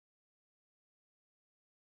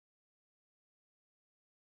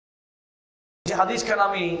যে হাদিসখানা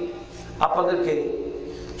আমি আপনাদেরকে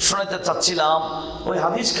শোনাতে চাচ্ছিলাম, ওই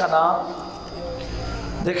হাদিসখানা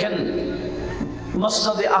দেখেন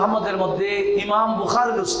মুসনাদে আহমদের মধ্যে ইমাম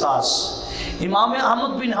বুখারীর উস্তাদ ইমামে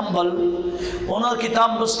আহমদ বিন হাম্বল ওনার কিতাব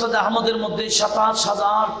মুসনাদে আহমদের মধ্যে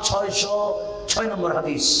 ২৭,৬০৬ নম্বর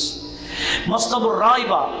হাদিস। মুসনাদুর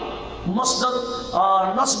রাইবা মুসনাদ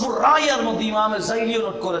নাসবুর রাইয়ার মধ্যে ইমামে জাইলিও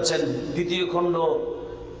নোট করেছেন দ্বিতীয় খণ্ড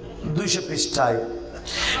 ২০০ পৃষ্ঠায়।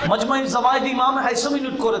 মাজমুই জাওয়ায়েদ ইমাম হাইসামি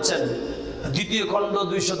নোট করেছেন দ্বিতীয় খণ্ড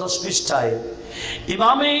 ২১০ পৃষ্ঠায়।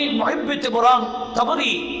 ইমামে মুহিব্বিতে বুরান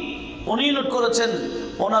তাবরি উনি নোট করেছেন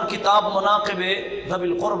ওনার কিতাব মানাকিবে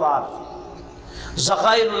যাবিল কুরবা,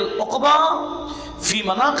 যাকাইরুল উকবা ফি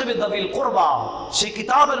মানাকিবে যাবিল কুরবা, সেই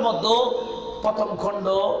কিতাবের মধ্যে প্রথম খণ্ড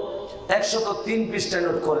 ১০৩ পৃষ্ঠায়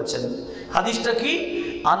নোট করেছেন। হাদিসটা কি?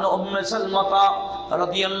 আন উম্মে সালমা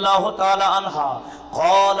রাদিয়াল্লাহু তাআলা আনহা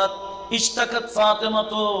ক্বালাত ইশতাকাত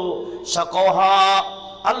ফাতিমাতু শাকাওহা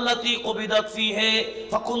আল্লাতী কুবিদাত ফীহি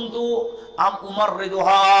ফাকুনতু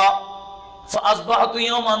উমাররিদুহা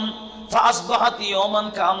فأصبحت يوما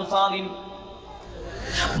كأمثال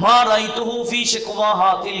ما رأيته في شكواها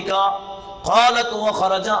تلك. قالت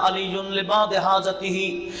وخرج علي لبعض حاجته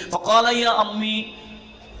فقال يا أمي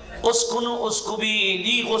اسكبي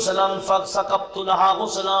لي غسلا فسكبت لها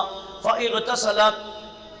غسلا فاغتسلت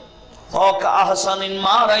وكأحسن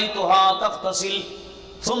ما رأيتها تغتسل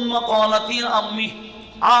ثم قالت يا أمي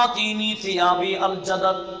آتيني ثيابي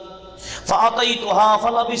الجدد فأعطيتها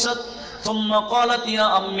فلبست ثم قالت يا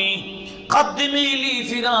أمي قدمي لي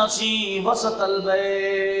فراشي وسط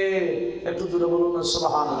البيت. একটু জোরে বলুন না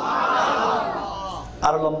সুবহানাল্লাহ।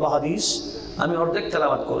 আর লম্বা হাদিস আমি অর্ধেক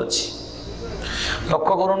তেলাওয়াত করেছি।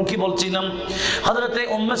 লক্ষ্য করুন কি বলছিলাম। হযরতে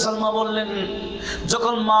উম্মে সালমা বললেন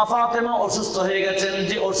যখন মা ফাতেমা অসুস্থ হয়ে গেছেন,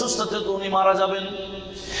 যে অসুস্থতে তো উনি মারা যাবেন,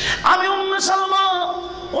 আমি উম্মে সালমা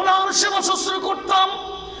ওনার সেবা শুশ্রূষা করতাম,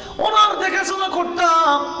 ওনার দেখাশোনা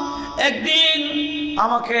করতাম। একদিন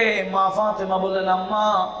আমাকে মা ফাতেমা বললেন, আম্মা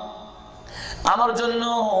আমার জন্য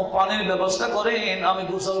পানির ব্যবস্থা করেন, আমি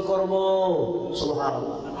গোসল করব।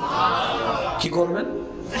 সুবহানাল্লাহ। কি করবেন?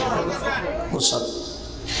 গোসল।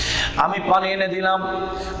 আমি পানি এনে দিলাম,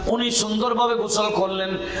 উনি সুন্দরভাবে গোসল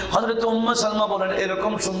করলেন। হযরত উম্মে সালমা বলেন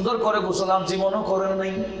এরকম সুন্দর করে গোসল আর জীবনও করেন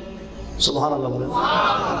নাই। সুবহানাল্লাহ বলেন।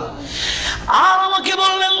 আর আমাকে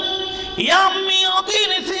বললেন ইয়া আম্মি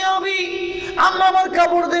আতিনি সিয়াবি, আম্মা আমার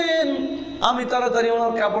কাপড় দেন। আমি তাড়াতাড়ি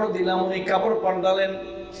ওনার কাপড় দিলাম, উনি কাপড় পাল্টালেন।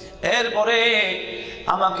 এরপরে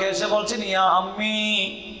আমাকে এসে বলছেন ইয়া আম্মি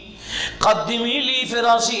কদ্দিমি লি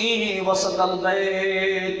ফিরাশি ওয়াসাতাল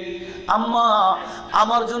বাইত, আম্মা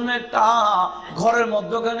আমার জন্য একটা ঘরের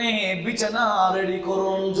মধ্যখানে বিছানা রেডি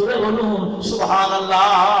করুন। জোরে বলুন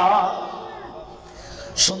সুবহানাল্লাহ।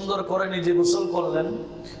 সুন্দর করে নিজে গোসল করলেন,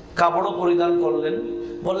 কাপড়ও পরিধান করলেন,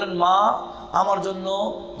 বললেন মা আমার জন্য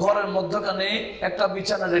ঘরের মধ্যখানে একটা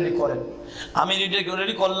বিছানা রেডি করেন। আমি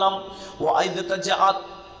রেডি করলাম। ও আইদাতা জাআত,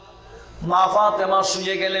 মা ফাতেমা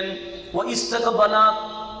শুয়ে গেলেন। ও ইস্তাকবালাত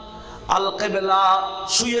আল কিবলা,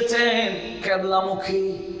 শুয়েছেন কিবলামুখী।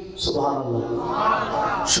 সুবহানাল্লাহ।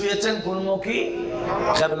 শুয়েছেন কোনমুখী?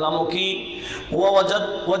 কিবলামুখী।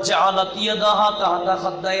 ওয়া জাআলাত ইয়াদাহা তাহতা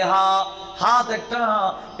খাদ্দাইহা, হাত একটা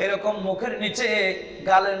এরকম মুখের নিচে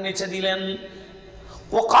গালের নিচে দিলেন।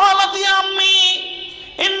 وقالت يا أمي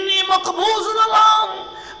إني مقبوض الآن,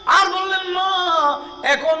 আর বললেন মা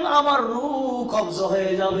এখন আমার রূহ কবজা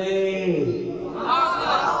হয়ে যাবে।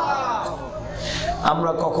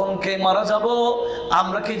 আমরা কখন কে মারা যাব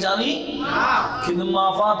আমরা কি জানি? কিন্তু মা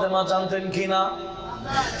ফাতেমা জানতেন কিনা?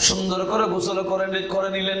 সুন্দর করে গোসল করে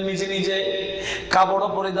নিলেন নিজে নিজে, কাপড়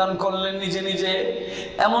পরিধান করলেন নিজে নিজে,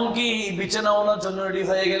 এমনকি বিছানা ওনার জন্য রেডি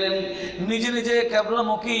হয়ে গেলেন, নিজে নিজে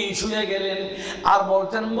কিবলামুখী শুয়ে গেলেন। আর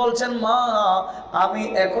বলছেন মা আমি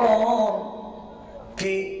এখন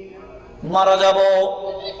কি মারা যাব।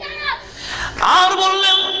 আর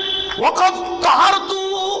বললেন ওয়াকাদ তাহারতু,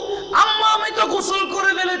 আম্মা আমি তো গোসল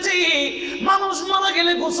করে ফেলেছি। মানুষ মারা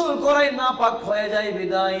গেলে গোসল করাই না পাক হয়ে যায়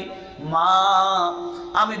বিদায়। মা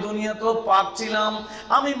আমি দুনিয়া তো পাক ছিলাম,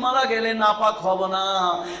 আমি মারা গেলে নাপাক হব না,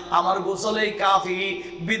 আমার গোসলেই কাফি,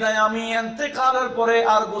 বিদায় আমি ইন্তেকালের পরে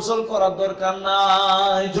আর গোসল করার দরকার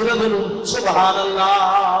নাই। জোরে বলুন সুবহানাল্লাহ।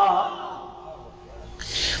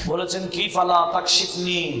 বলেছেন কি ফালা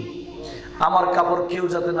তাকশিফনি, আমার কাপড় কেউ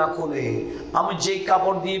যাতে না খুলে, আমি যে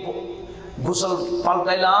কাপড় দিয়ে গোসল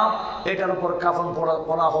পাল্টাইলাম এটার উপর কাফন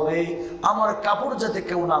পরা হবে, আমার কাপড় যাতে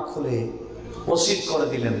কেউ না খুলে ওসিয়ত করে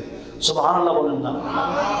দিলেন। সুবহানাল্লাহ বলেন না।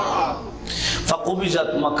 ফাকুবিজাত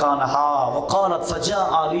মাকানহা ওয়া ক্বালাত ফাজা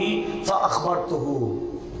আলী ফাআখবারতুহু,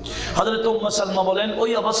 হযরত উম্মে সালমা বলেন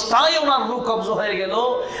ওই অবস্থায় ওনার রূহ কবজ হয়ে গেল।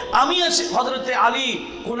 আমি এসে হযরতে আলী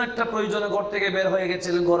কোন একটা প্রয়োজনে ঘর থেকে বের হয়ে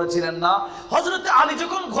গেছিলেন, ঘরে ছিলেন না। হযরতে আলী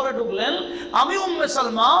যখন ঘরে ঢুকলেন, আমি উম্মে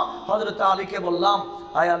সালমা হযরতে আলীকে বললাম,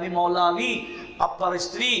 আয় আলী, মাওলা আলী, আপনার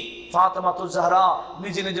স্ত্রী ফাতেমাতুজ জাহরা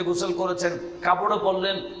নিজে নিজে গোসল করেছেন, কাপড়ও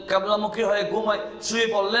পরলেন, কিবলামুখী হয়ে ঘুমায় শুয়ে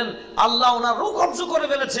পড়লেন। আল্লাহ ওনার রূহ কবজ করে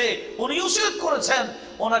ফেলেছে, উনি ওসিয়ত করেছেন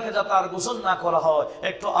ওনাকে যাতে আর গোসল না করা হয়।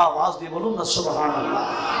 একটু আওয়াজ দিয়ে বলুন না সুবহানাল্লাহ।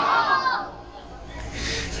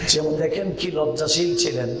 যেমন দেখেন কি লজ্জাশীল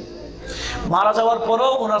ছিলেন, মারা যাওয়ার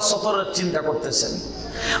পরেও ওনার সতরের চিন্তা করতেছেন,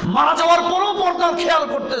 মারা যাওয়ার পরেও পর্দার খেয়াল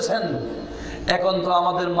করতেছেন। এখন তো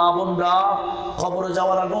আমাদের মা বোনরা কবরে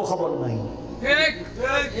যাওয়ার আগেও খবর নাই।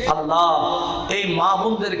 আল্লাহ এই মা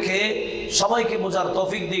বোনদেরকে সবাইকে বোঝার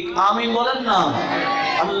তৌফিক দিক, আমিন বলেন না।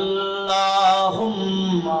 আল্লাহুম্মা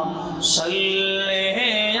সাল্লি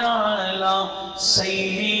আলা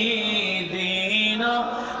সাইয়্যিদিনা